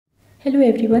Hello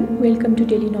everyone, welcome to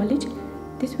Daily Knowledge.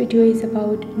 This video is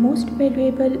about most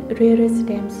valuable rarest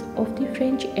stamps of the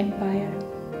French Empire.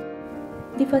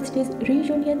 The first is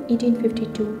Reunion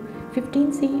 1852,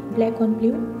 15C black on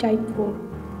blue, type 4.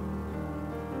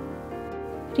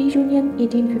 Reunion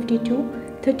 1852,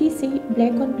 30C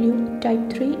black on blue,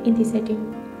 type 3 in the setting.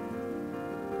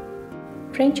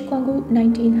 French Congo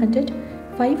 1900,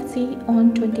 5C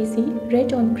on 20C,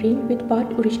 red on green with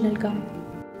part original gum.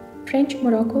 French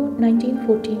Morocco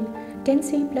 1914,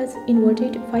 10C plus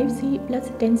inverted 5C plus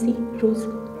 10C rose.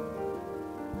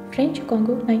 French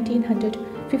Congo 1900,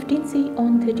 15C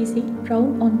on 30C,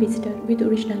 brown on bister with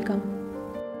original gum.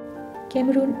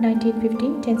 Cameroon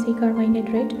 1915, 10C carmine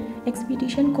and red,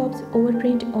 expedition corps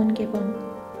overprint on Gabon.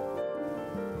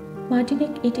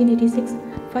 Martinique 1886,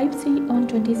 5C on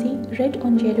 20C, red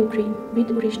on yellow green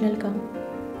with original gum.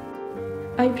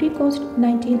 Ivory Coast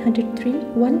 1903,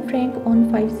 1 franc on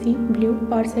 5C blue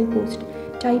parcel post,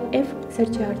 type F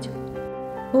surcharge.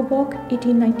 Obok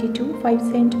 1892, 5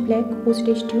 cent black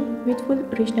postage due with full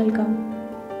original gum.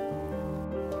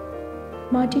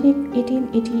 Martinique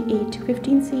 1888,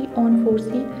 15C on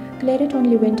 4C, claret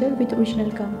on lavender with original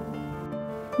gum.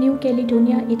 New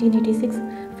Caledonia 1886,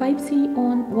 5C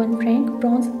on 1 franc,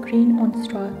 bronze green on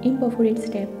straw, imperforate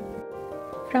stamp.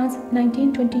 France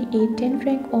 1928, 10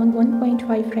 franc on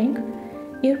 1.5 franc,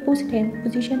 airpost stamp,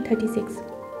 position 36.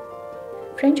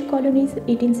 French colonies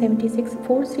 1876,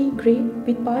 4C grey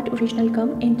with part original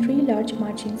gum and 3 large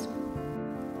margins.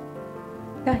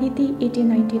 Tahiti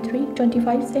 1893,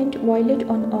 25 cent violet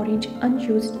on orange,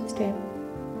 unused stamp.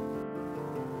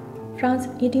 France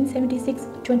 1876,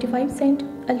 25 cent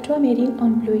ultramarine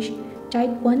on bluish, type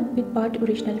 1 with part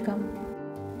original gum.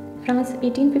 France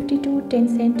 1852, 10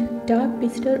 cent dark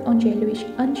bister on yellowish,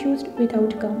 unused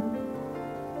without gum.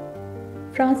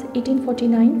 France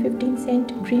 1849, 15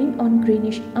 cent green on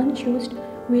greenish, unused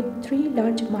with 3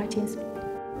 large margins.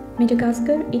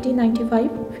 Madagascar 1895,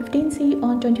 15C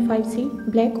on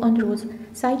 25C, black on rose,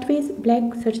 sideways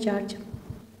black surcharge.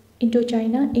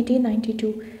 Indochina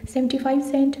 1892, 75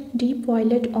 cent deep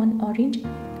violet on orange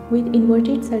with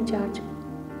inverted surcharge.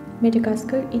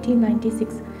 Madagascar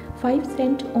 1896, 5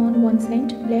 cent on 1 cent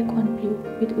black on blue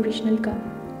with original gum.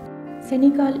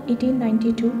 Senegal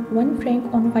 1892, 1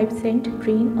 franc on 5 cent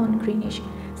green on greenish,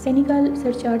 Senegal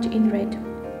surcharge in red.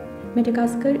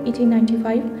 Madagascar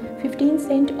 1895, 15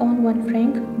 cent on 1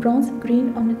 franc, bronze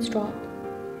green on straw.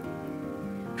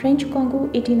 French Congo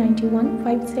 1891,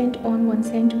 5 cent on 1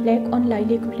 cent black on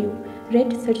lilac blue,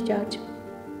 red surcharge.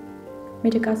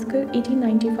 Madagascar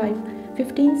 1895,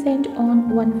 15 cent on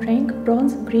 1 franc,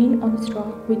 bronze green on straw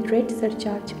with red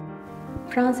surcharge.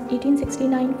 France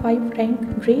 1869, 5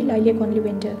 franc, grey lilac on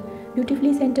lavender,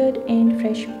 beautifully centered and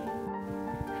fresh.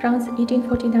 France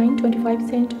 1849, 25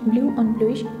 cent, blue on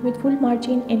bluish with full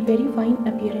margin and very fine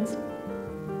appearance.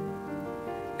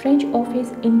 French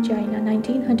office in China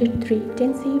 1903,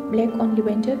 10C black on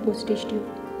lavender postage due.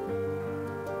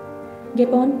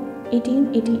 Gabon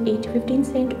 1888, 15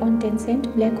 cent on 10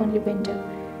 cent black on lavender,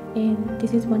 and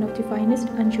this is one of the finest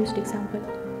unused example.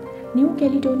 New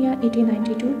Caledonia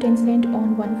 1892, 10 cent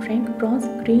on 1 franc, bronze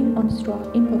green on straw,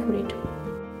 imperforate.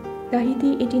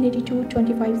 Tahiti 1882,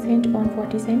 25 cent on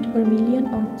 40 cent, vermilion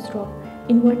on straw,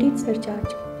 inverted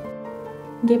surcharge.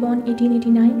 Gabon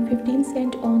 1889, 15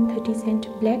 cent on 30 cent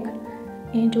black,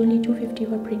 and only 250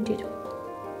 were printed.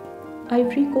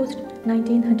 Ivory Coast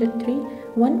 1903,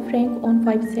 1 franc on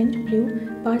 5 cent blue,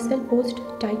 parcel post,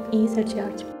 type E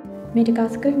surcharge.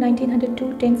 Madagascar 1902,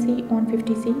 10C on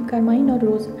 50C, carmine or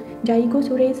rose,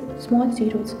 Daigosures, small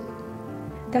zeros.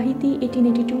 Tahiti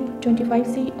 1882,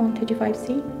 25C on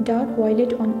 35C, dark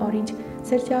violet on orange,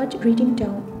 surcharge reading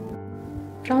down.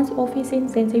 France office in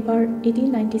Zanzibar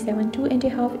 1897,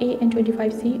 2.5A and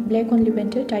 25C, black on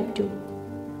lavender, type 2.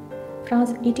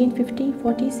 France 1850,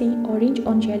 40C, orange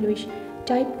on yellowish,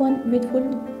 type 1 with full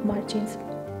margins.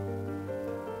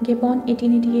 Gabon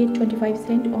 1888, 25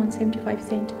 cent on 75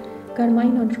 cent,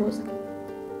 carmine on rose.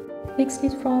 Next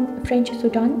is from French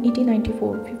Sudan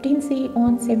 1894, 15C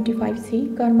on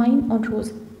 75C, carmine on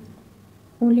rose.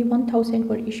 Only 1000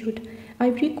 were issued.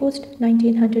 Ivory Coast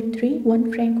 1903,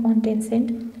 1 franc on 10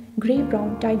 cent, grey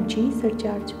brown, type G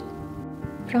surcharge.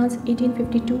 France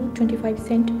 1852, 25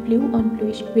 cent, blue on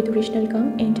bluish with original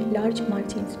gum and large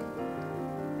margins.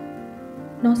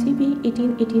 Nosy-Be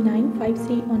 1889,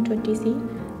 5C on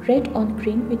 20C, red on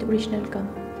green with original gum.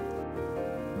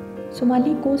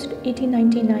 Somali Coast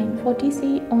 1899,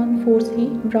 40C on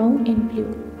 4C, brown and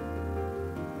blue.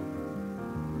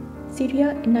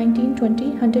 Syria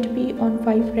 1920, 100p on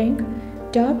 5 franc,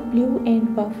 dark blue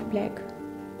and buff black.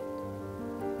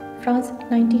 France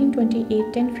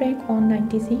 1928 10 franc on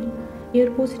 90C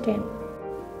airport stamp.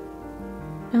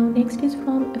 Now next is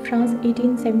from France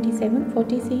 1877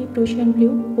 40C Prussian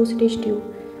blue postage tube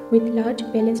with large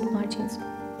balanced margins.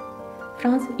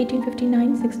 France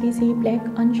 1859 60C black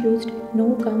unused, no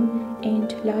gum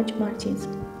and large margins.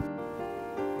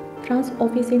 France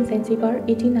office in Zanzibar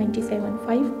 1897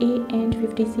 5A and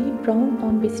 50C brown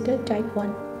on visitor type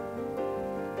 1.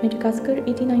 Madagascar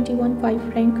 1891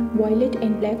 5 franc violet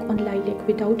and black on lilac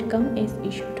without gum as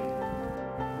issued.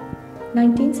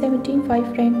 1917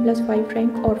 5 franc plus 5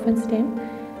 franc orphan stamp.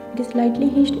 It is lightly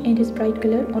hinged and is bright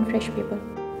color on fresh paper.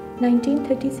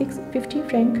 1936 50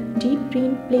 franc deep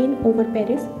green plain over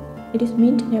Paris. It is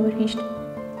mint never hinged.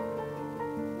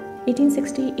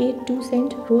 1868 2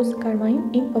 cent rose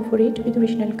carmine imperforate with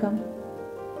original gum.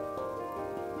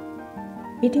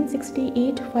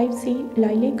 1868 5C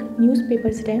lilac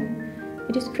newspaper stamp.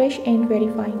 It is fresh and very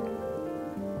fine.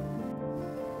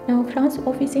 Now France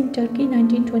office in Turkey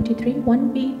 1923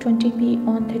 1B 20P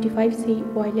on 35C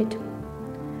violet.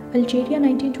 Algeria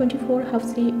 1924 half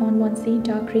C on 1C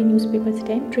dark grey newspaper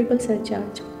stamp triple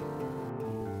surcharge.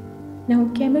 Now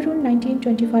Cameroon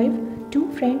 1925 2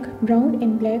 franc brown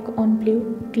and black on blue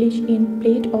glitch in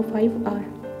plate of 5R.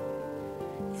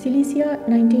 Silesia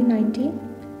 1919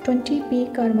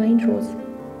 20P carmine rose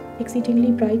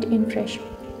exceedingly bright and fresh.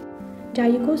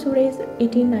 Diego Suarez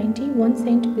 1890 1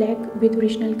 cent black with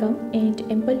original gum and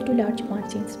ample to large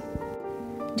margins.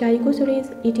 Diego Suarez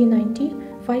 1890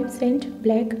 5 cent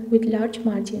black with large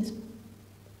margins.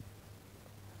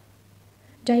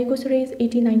 Diego Suarez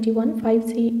 1891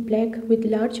 5C black with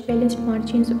large balanced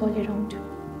margins all around.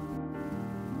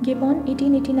 Gabon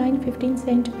 1889 15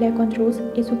 cent black on rose,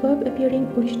 a superb appearing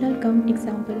original gum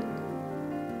example.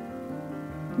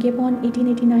 Gabon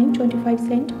 1889 25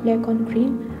 cent black on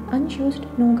green, unused,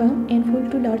 no gum and full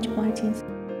to large margins.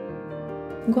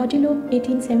 Guadeloupe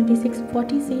 1876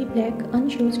 40C black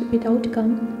unused without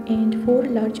gum and 4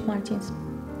 large margins.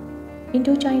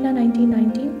 Indochina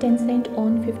 1919 10 cent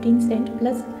on 15 cent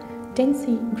plus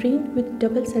 10C green with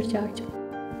double surcharge.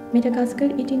 Madagascar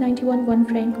 1891 1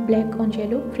 franc black on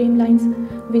yellow, frame lines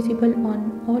visible on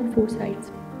all 4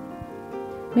 sides.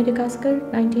 Madagascar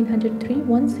 1903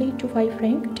 1C to 5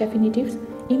 franc definitives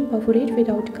imperforate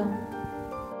without gum.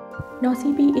 Now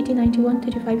CB 1891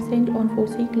 35 cent on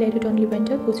 4C Clarendon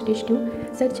Lavender postage to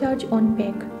surcharge on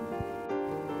pack.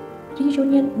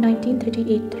 Reunion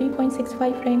 1938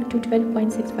 3.65 franc to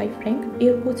 12.65 franc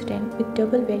airport stamp with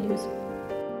double values.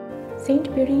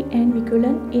 Saint Perry and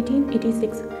Miquelon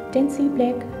 1886 10C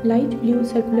black light blue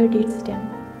circular date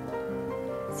stamp.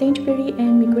 Saint Perry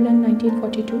and Miquelon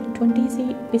 1942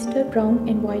 20C Bister brown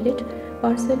and violet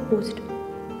parcel post.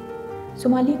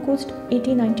 Somali Coast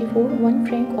 1894 1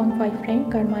 franc on 5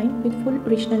 franc carmine with full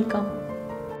original gum.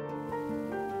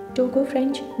 Togo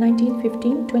French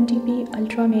 1915 20P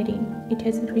ultramarine. It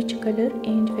has a rich color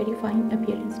and very fine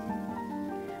appearance.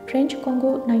 French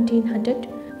Congo 1900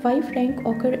 5 franc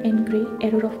ochre and grey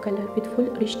error of color with full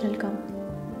original gum.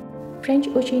 French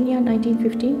Oceania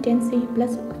 1915 10C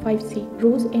plus 5C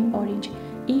rose and orange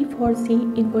E for C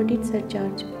inverted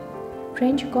surcharge.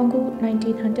 French Congo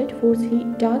 1900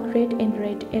 4C dark red and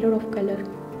red error of color.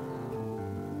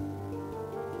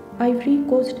 Ivory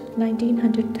Coast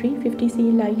 1903 50C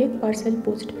lilac parcel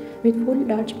post with full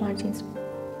large margins.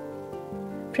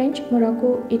 French Morocco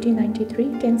 1893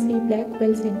 10C black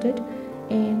well centered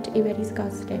and a very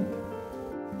scarce stamp.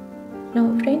 Now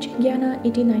French Guiana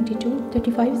 1892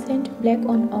 35 cent black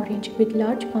on orange with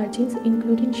large margins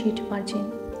including sheet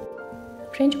margin.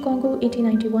 French Congo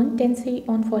 1891 10C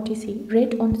on 40C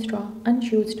red on straw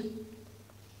unused.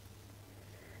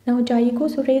 Now Diego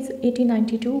Suarez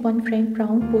 1892 1 franc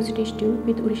brown postage tube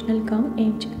with original gum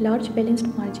and large balanced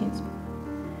margins.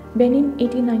 Benin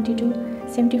 1892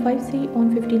 75C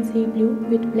on 15C blue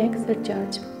with black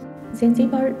surcharge.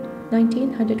 Zanzibar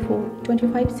 1904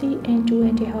 25C and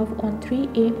 2.5 on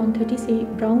 3A on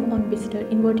 30C brown on visitor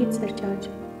inverted surcharge.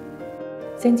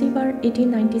 Zanzibar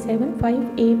 1897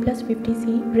 5A plus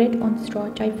 50C red on straw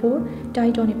type 4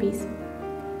 tied on a piece.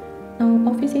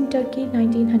 Now office in Turkey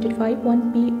 1905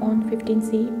 1B on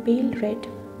 15C pale red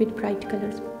with bright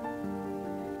colors.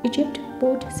 Egypt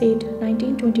Port Said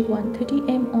 1921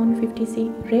 30M on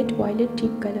 50C red violet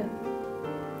deep color.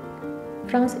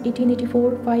 France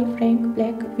 1884 5 franc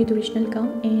black with original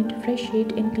gum and fresh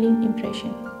shade and clean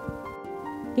impression.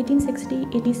 1860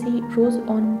 80C rose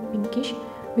on pinkish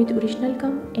with original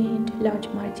gum and large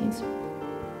margins.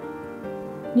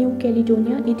 New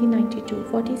Caledonia 1892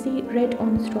 40C red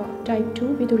on straw type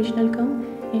 2 with original gum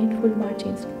and full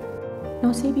margins.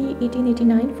 Now CB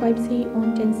 1889 5C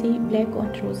on 10C black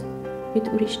on rose with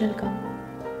original gum.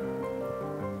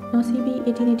 Nocebe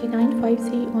 1889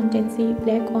 5C on 10C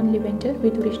black on lavender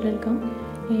with original gum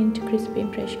and crisp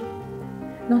impression.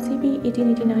 Nocebe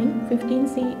 1889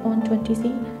 15C on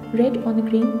 20C red on the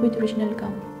green with original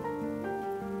gum.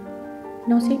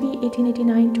 Nocebe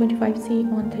 1889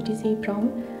 25C on 30C brown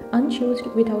unused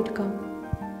without gum.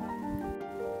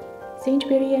 Saint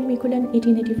Pierre and Miquelon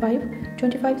 1885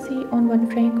 25C on 1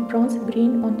 franc bronze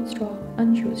green on straw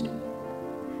unused.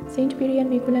 Saint Pierre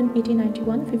and Miquelon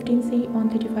 1891 15C on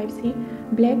 35C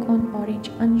black on orange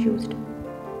unused.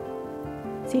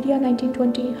 Syria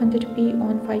 1920 100p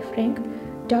on 5 franc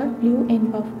dark blue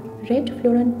and buff red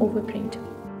florin overprint.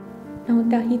 Now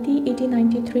Tahiti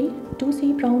 1893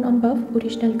 2C brown on buff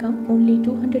original gum only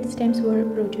 200 stamps were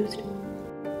produced.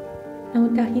 Now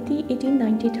Tahiti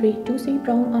 1893 2C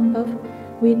brown on buff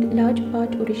with large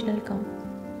part original gum.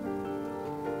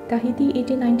 Tahiti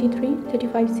 1893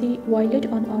 35C violet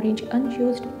on orange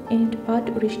unused and part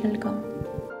original gum.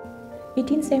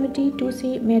 1870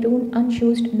 2C maroon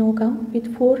unused no gum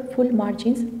with 4 full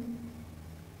margins.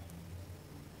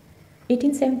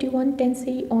 1871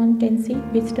 10C on 10C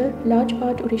Visitor large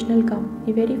part original gum,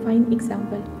 a very fine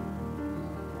example.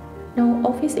 Now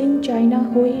Office in China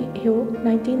Hoi Heo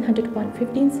 1901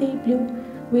 15C blue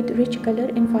with rich color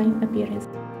and fine appearance.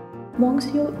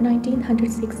 Monsieur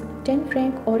 1906 10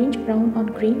 franc orange brown on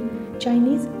green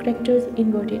Chinese characters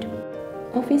inverted.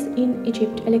 Office in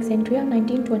Egypt Alexandria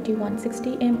 1921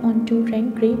 60M on 2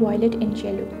 franc grey violet and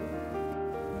yellow.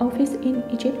 Office in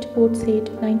Egypt Port Said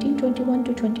 1921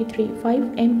 to 23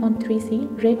 5M on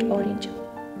 3C red orange.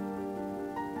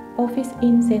 Office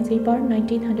in Zanzibar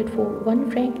 1904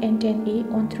 1 franc and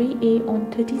 10A on 3A on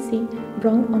 30C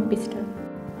brown on bister.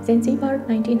 Zanzibar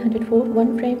 1904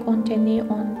 1 franc on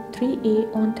 10A on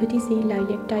 3A on 30C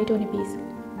lilac tied on a piece.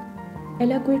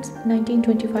 Alaquits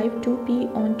 1925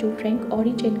 2P on 2 franc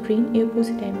orange and green airpo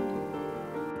stamp.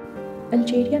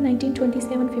 Algeria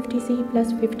 1927 50C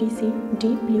plus 50C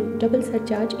deep blue double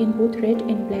surcharge in both red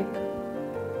and black.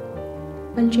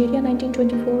 Algeria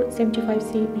 1924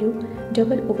 75C blue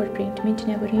double overprint mint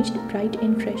never aged bright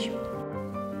and fresh.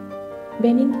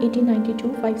 Benin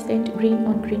 1892 5 cent green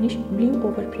on greenish blue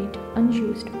overprint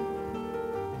unused.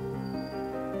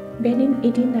 Benin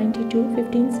 1892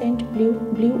 15 cent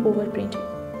blue overprint.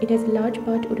 It has large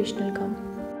part original gum.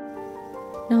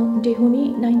 Now Dehuni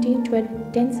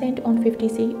 1912 10 cent on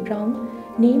 50C brown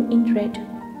name in red.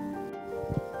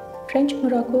 French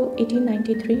Morocco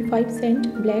 1893 5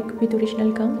 cent black with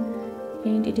original gum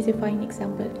and it is a fine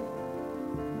example.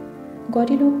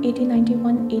 Guadeloupe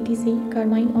 1891 80C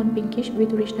carmine on pinkish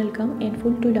with original gum and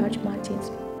full to large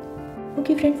margins.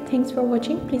 Okay friends, thanks for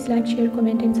watching. Please like, share,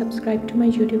 comment and subscribe to my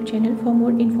YouTube channel for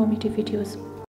more informative videos.